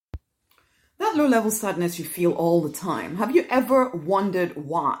That low-level sadness you feel all the time, have you ever wondered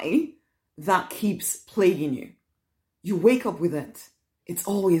why that keeps plaguing you? You wake up with it. It's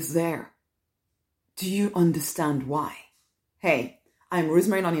always there. Do you understand why? Hey, I'm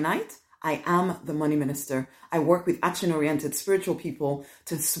Rosemary Nonny Knight. I am the Money Minister. I work with action-oriented spiritual people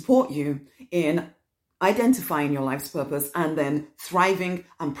to support you in identifying your life's purpose and then thriving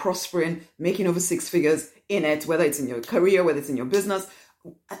and prospering, making over six figures in it, whether it's in your career, whether it's in your business,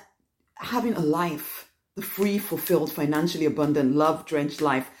 having a life, the free, fulfilled, financially abundant, love-drenched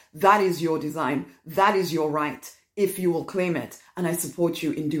life. That is your design. That is your right, if you will claim it. And I support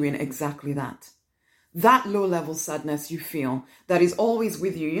you in doing exactly that. That low-level sadness you feel that is always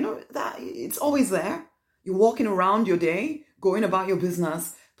with you, that it's always there. You're walking around your day, going about your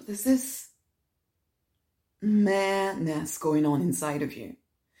business, but there's this madness going on inside of you.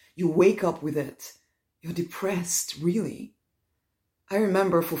 You wake up with it. You're depressed, really. I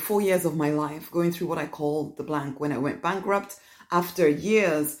remember for 4 years of my life going through what I call the blank when I went bankrupt after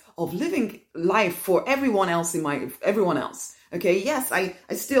years of living life for everyone else. Okay, yes, I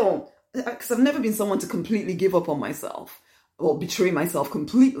still, because I've never been someone to completely give up on myself or betray myself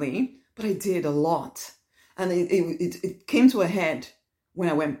completely, but I did a lot. And it came to a head when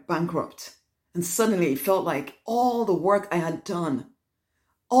I went bankrupt. And suddenly it felt like all the work I had done,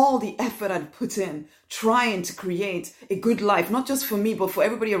 all the effort I'd put in trying to create a good life, not just for me, but for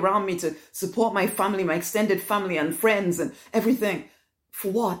everybody around me, to support my family, my extended family and friends and everything. For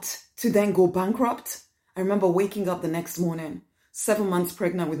what? To then go bankrupt? I remember waking up the next morning, 7 months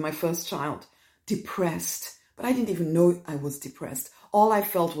pregnant with my first child, depressed. But I didn't even know I was depressed. All I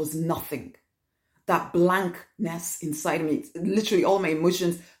felt was nothing. That blankness inside me, literally all my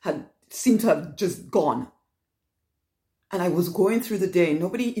emotions had seemed to have just gone. And I was going through the day.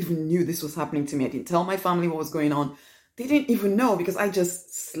 Nobody even knew this was happening to me. I didn't tell my family what was going on. They didn't even know because I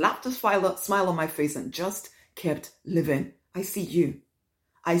just slapped a smile on my face and just kept living. I see you.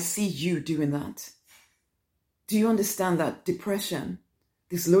 I see you doing that. Do you understand that depression,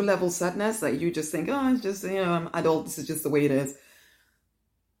 this low-level sadness that you just think, oh, it's just, I'm adult, this is just the way it is.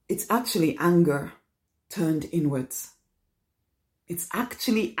 It's actually anger turned inwards. It's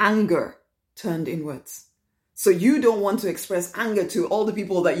actually anger turned inwards. So you don't want to express anger to all the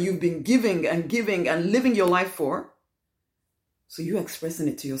people that you've been giving and living your life for. So you're expressing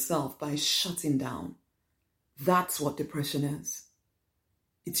it to yourself by shutting down. That's what depression is.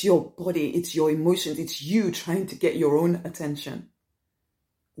 It's your body, it's your emotions, it's you trying to get your own attention.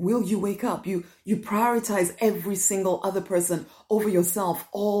 Will you wake up? You prioritize every single other person over yourself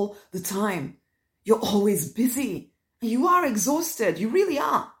all the time. You're always busy. You are exhausted. You really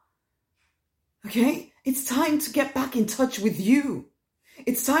are. Okay? It's time to get back in touch with you.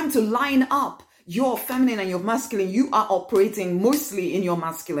 It's time to line up your feminine and your masculine. You are operating mostly in your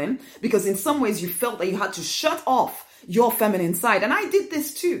masculine because in some ways you felt that you had to shut off your feminine side. And I did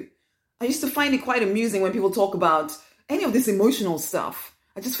this too. I used to find it quite amusing when people talk about any of this emotional stuff.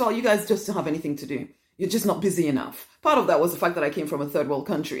 I just felt you guys just don't have anything to do. You're just not busy enough. Part of that was the fact that I came from a third world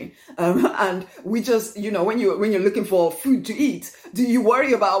country. And we just, when you're looking for food to eat, do you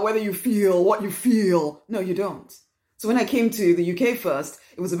worry about whether you feel what you feel? No, you don't. So when I came to the UK first,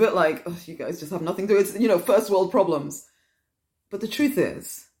 it was a bit like, oh, you guys just have nothing to do. It's, first world problems. But the truth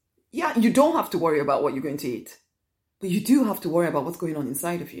is, yeah, you don't have to worry about what you're going to eat. But you do have to worry about what's going on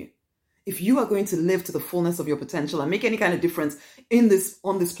inside of you. If you are going to live to the fullness of your potential and make any kind of difference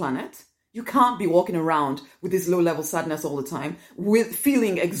on this planet, you can't be walking around with this low-level sadness all the time, with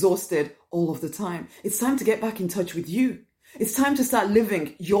feeling exhausted all of the time. It's time to get back in touch with you. It's time to start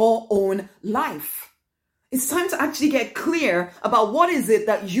living your own life. It's time to actually get clear about what is it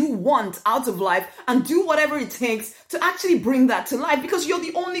that you want out of life and do whatever it takes to actually bring that to life, because you're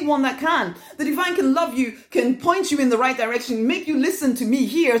the only one that can. The divine can love you, can point you in the right direction, make you listen to me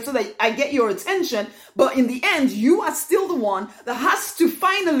here so that I get your attention. But in the end, you are still the one that has to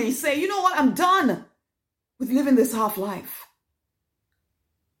finally say, you know what, I'm done with living this half life.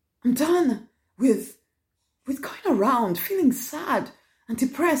 I'm done with going around feeling sad and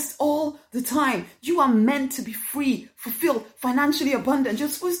depressed all the time. You are meant to be free, fulfilled, financially abundant. You're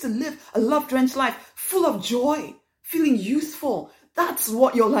supposed to live a love-drenched life full of joy, feeling youthful. That's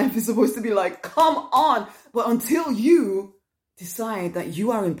what your life is supposed to be like. Come on. But until you decide that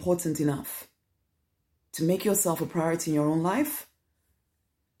you are important enough to make yourself a priority in your own life,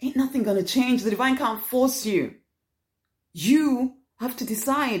 ain't nothing going to change. The divine can't force you. You have to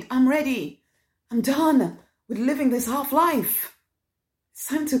decide, I'm ready. I'm done with living this half life. It's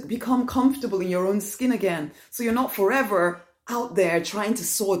time to become comfortable in your own skin again, so you're not forever out there trying to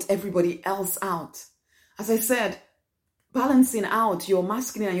sort everybody else out. As I said, balancing out your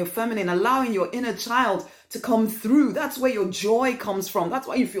masculine and your feminine, allowing your inner child to come through. That's where your joy comes from. That's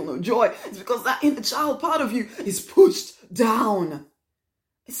why you feel no joy. It's because that inner child part of you is pushed down.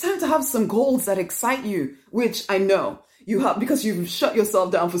 It's time to have some goals that excite you, which I know you have because you've shut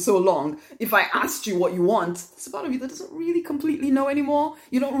yourself down for so long. If I asked you what you want, there's a part of you that doesn't really completely know anymore.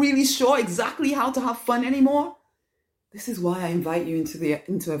 You're not really sure exactly how to have fun anymore. This is why I invite you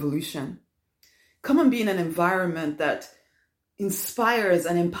into evolution. Come and be in an environment that inspires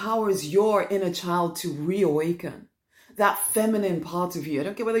and empowers your inner child to reawaken. That feminine part of you. I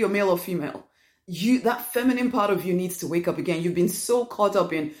don't care whether you're male or female. That feminine part of you needs to wake up again. You've been so caught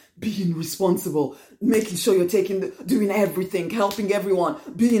up in being responsible, making sure you're doing everything, helping everyone,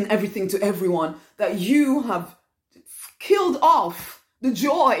 being everything to everyone, that you have killed off the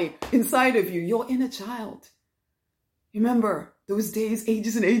joy inside of you, your inner child. Remember those days,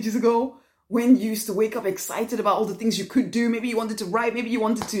 ages and ages ago, when you used to wake up excited about all the things you could do? Maybe you wanted to write, maybe you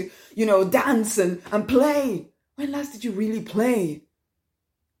wanted to, dance and play. When last did you really play?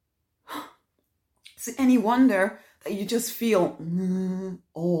 Is it any wonder that you just feel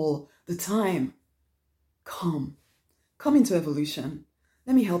all the time? Come into evolution.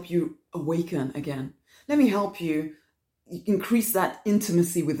 Let me help you awaken again. Let me help you increase that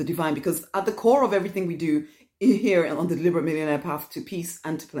intimacy with the divine, because at the core of everything we do here on the Deliberate Millionaire Path to Peace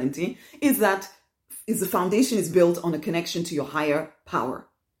and to Plenty is the foundation is built on a connection to your higher power.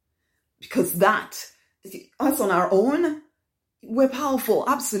 Because us on our own, we're powerful,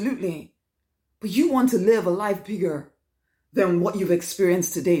 absolutely. But you want to live a life bigger than what you've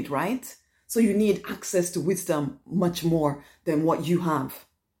experienced to date, right? So you need access to wisdom much more than what you have.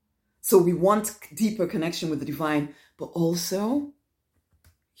 So we want deeper connection with the divine, but also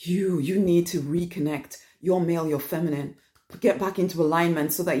you need to reconnect your male, your feminine, get back into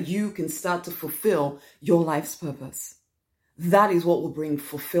alignment so that you can start to fulfill your life's purpose. That is what will bring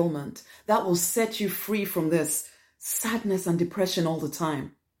fulfillment. That will set you free from this sadness and depression all the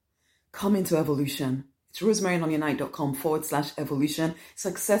time. Come into evolution. It's rosemaryonyournight.com/evolution. It's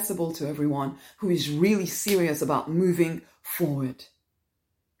accessible to everyone who is really serious about moving forward.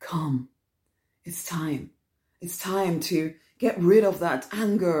 Come. It's time. It's time to get rid of that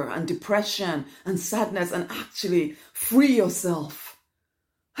anger and depression and sadness and actually free yourself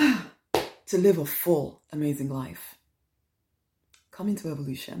to live a full, amazing life. Come into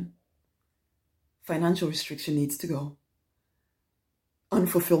evolution. Financial restriction needs to go.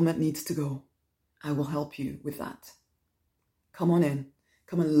 Unfulfillment needs to go. I will help you with that. Come on in.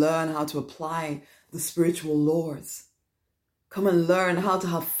 Come and learn how to apply the spiritual laws. Come and learn how to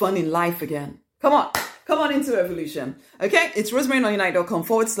have fun in life again. Come on into evolution. Okay, it's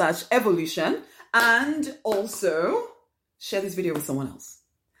rosemaryonyournight.com/evolution. And also share this video with someone else.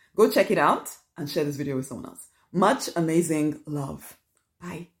 Go check it out and share this video with someone else. Much amazing love.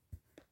 Bye.